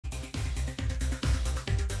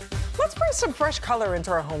bring some fresh color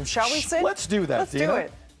into our home, shall we, Sid? Let's do that, Let's Dina. do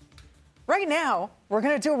it. Right now, we're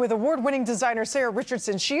going to do it with award-winning designer Sarah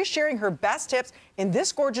Richardson. She is sharing her best tips in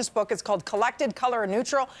this gorgeous book. It's called Collected Color and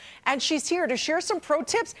Neutral, and she's here to share some pro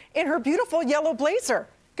tips in her beautiful yellow blazer.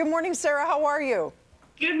 Good morning, Sarah. How are you?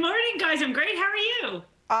 Good morning, guys. I'm great. How are you?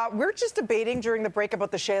 We're just debating during the break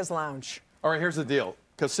about the chaise lounge. All right, here's the deal.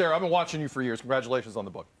 Because, Sarah, I've been watching you for years. Congratulations on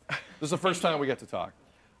the book. This is the first time we get to talk.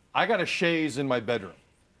 I got a chaise in my bedroom.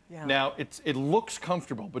 Yeah. Now, it looks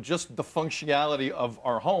comfortable, but just the functionality of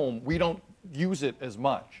our home, we don't use it as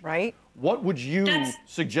much. Right. What would you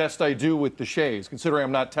suggest I do with the chaise, considering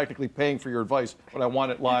I'm not technically paying for your advice, but I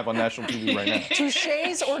want it live on national TV right now? To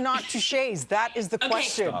chaise or not to chaise? That is the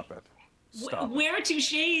question. Stop it. Where to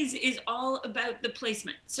chaise is all about the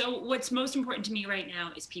placement. So what's most important to me right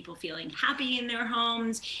now is people feeling happy in their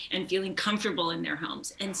homes and feeling comfortable in their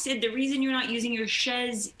homes. And Sid, the reason you're not using your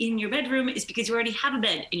chaise in your bedroom is because you already have a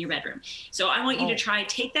bed in your bedroom. So I want you to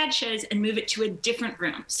take that chaise and move it to a different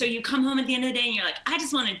room. So you come home at the end of the day and you're like, I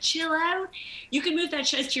just want to chill out. You can move that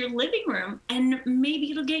chaise to your living room and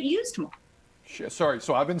maybe it'll get used more. Sorry,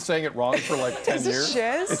 so I've been saying it wrong for like 10 years.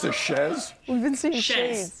 Chaise? It's a chaise? We've been saying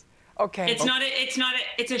chaise. Okay.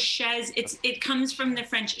 It's a chaise. It comes from the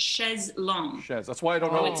French chaise longue. Chaise. That's why I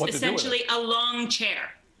don't know what to do with it. It's essentially a long chair.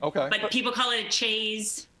 Okay. But people call it a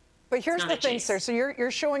chaise. But here's the thing, sir. So you're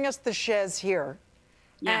showing us the chaise here.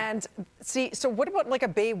 Yeah. And see, so what about like a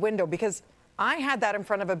bay window? Because I had that in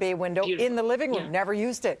front of a bay window in the living room. Yeah. Never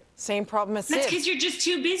used it. Same problem as Sid. That's because you're just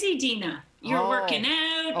too busy, Dina. You're working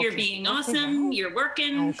out. You're being awesome. You're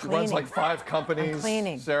working. She runs like 5 companies. I'm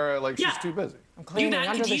cleaning. Sarah, like she's too busy. I'm cleaning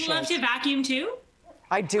under the Do you love to vacuum too?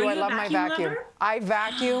 I do. I love my vacuum. Lover? I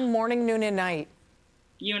vacuum morning, noon, and night.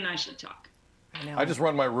 You and I should talk. I know. I just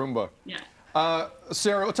run my Roomba. Yeah.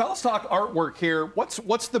 Sarah, let's talk artwork here.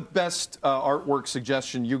 What's the best artwork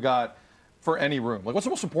suggestion you got for any room? Like, what's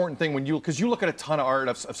the most important thing because you look at a ton of art.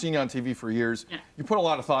 I've seen you on TV for years. Yeah. You put a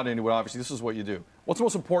lot of thought into it, obviously. This is what you do. What's the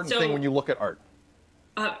most important thing when you look at art?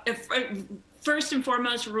 First and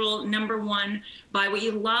foremost, rule number 1, buy what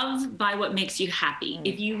you love, buy what makes you happy.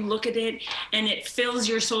 If you look at it and it fills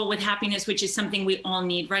your soul with happiness, which is something we all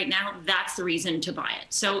need right now, that's the reason to buy it.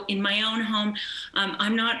 So in my own home,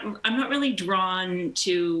 I'm not really drawn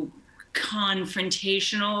to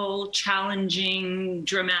confrontational, challenging,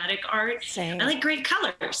 dramatic art. Same. I like great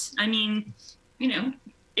colors. I mean,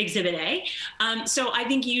 Exhibit A. So I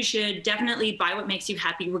think you should definitely buy what makes you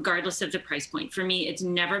happy, regardless of the price point. For me, it's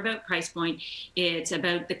never about price point. It's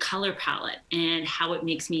about the color palette and how it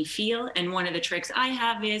makes me feel. And one of the tricks I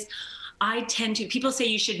have is people say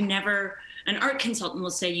you should never, an art consultant will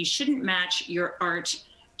say you shouldn't match your art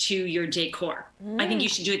to your decor. I think you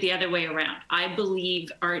should do it the other way around. I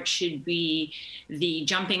believe art should be the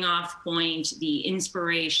jumping off point, the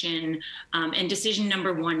inspiration, and decision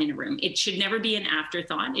number 1 in a room. It should never be an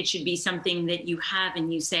afterthought. It should be something that you have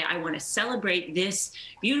and you say, I want to celebrate this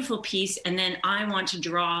beautiful piece, and then I want to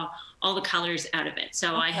draw all the colors out of it.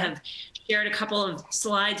 So I have shared a couple of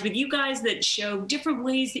slides with you guys that show different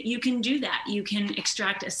ways that you can do that. You can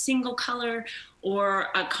extract a single color or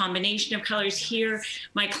a combination of colors. Here,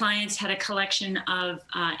 my clients had a collection of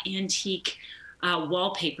antique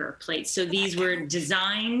wallpaper plates. So these were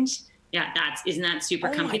designed. Yeah, isn't that super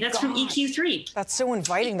comfy? That's from EQ3. That's so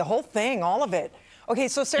inviting, the whole thing, all of it. Okay,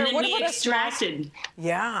 so Sarah, what about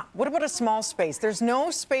what about a small space? There's no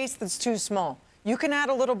space that's too small. You can add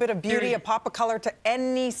a little bit of beauty, a pop of color to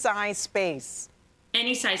any size space.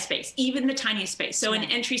 Any size space, even the tiniest space. So an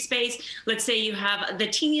entry space, let's say you have the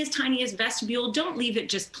teeniest, tiniest vestibule, don't leave it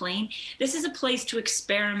just plain. This is a place to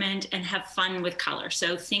experiment and have fun with color.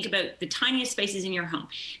 So think about the tiniest spaces in your home.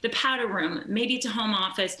 The powder room, maybe it's a home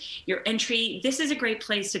office, your entry. This is a great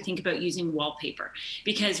place to think about using wallpaper,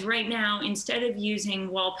 because right now, instead of using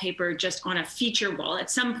wallpaper just on a feature wall, at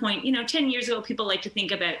some point, 10 years ago, people like to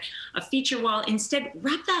think about a feature wall. Instead,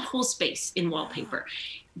 wrap that whole space in wallpaper.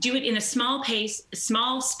 Do it in a small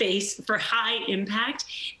space for high impact,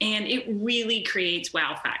 and it really creates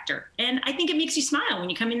wow factor. And I think it makes you smile when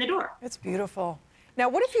you come in the door. It's beautiful. Now,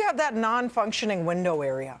 what if you have that non-functioning window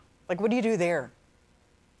area? Like, what do you do there?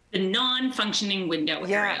 The non-functioning window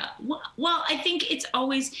area. Well, I think it's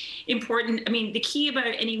always important. I mean, the key about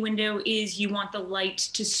any window is you want the light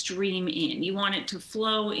to stream in. You want it to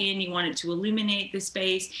flow in. You want it to illuminate the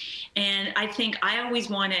space. And I think I always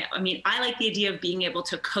want to, I like the idea of being able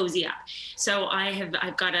to cozy up. So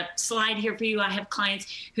I've got a slide here for you. I have clients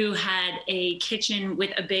who had a kitchen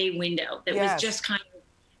with a bay window that was just kind of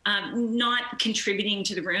not contributing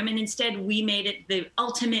to the room. And instead, we made it the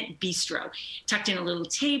ultimate bistro. Tucked in a little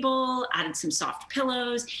table, added some soft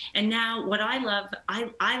pillows. And now what I love,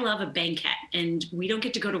 I love a banquet. And we don't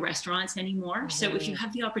get to go to restaurants anymore. So if you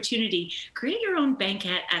have the opportunity, create your own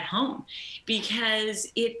banquet at home,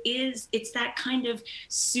 because it's that kind of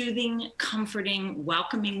soothing, comforting,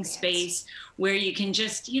 welcoming space where you can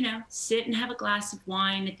just, you know, sit and have a glass of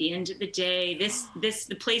wine at the end of the day.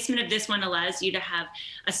 The placement of this one allows you to have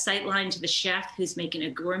a sight line to the chef who's making a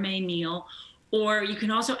gourmet meal, or you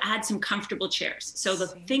can also add some comfortable chairs. So the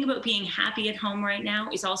thing about being happy at home right now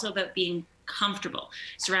is also about being comfortable.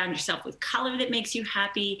 Surround yourself with color that makes you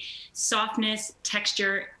happy, softness,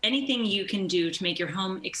 texture, anything you can do to make your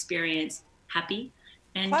home experience happy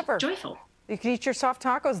and joyful. You can eat your soft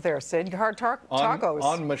tacos there, Sid. Your hard tacos.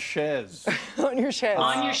 On my chaise. On your chaise.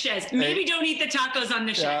 On your chaise. Maybe don't eat the tacos on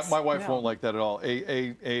the chaise. Yeah, my wife won't like that at all.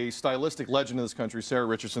 A stylistic legend in this country, Sarah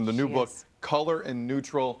Richardson. The new book, Color and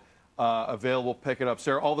Neutral, available. Pick it up.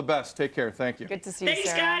 Sarah, all the best. Take care. Thank you. Good to see you,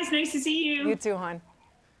 Sarah. Thanks, guys. Nice to see you. You too, hon.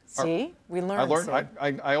 See? We learned. I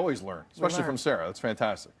learned. I always learn, especially from Sarah. That's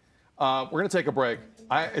fantastic. We're going to take a break.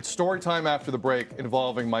 It's story time after the break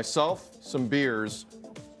involving myself, some beers,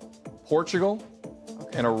 Portugal,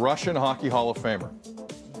 and a Russian Hockey Hall of Famer.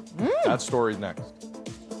 That story's next.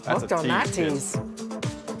 That's Hooked on that tease.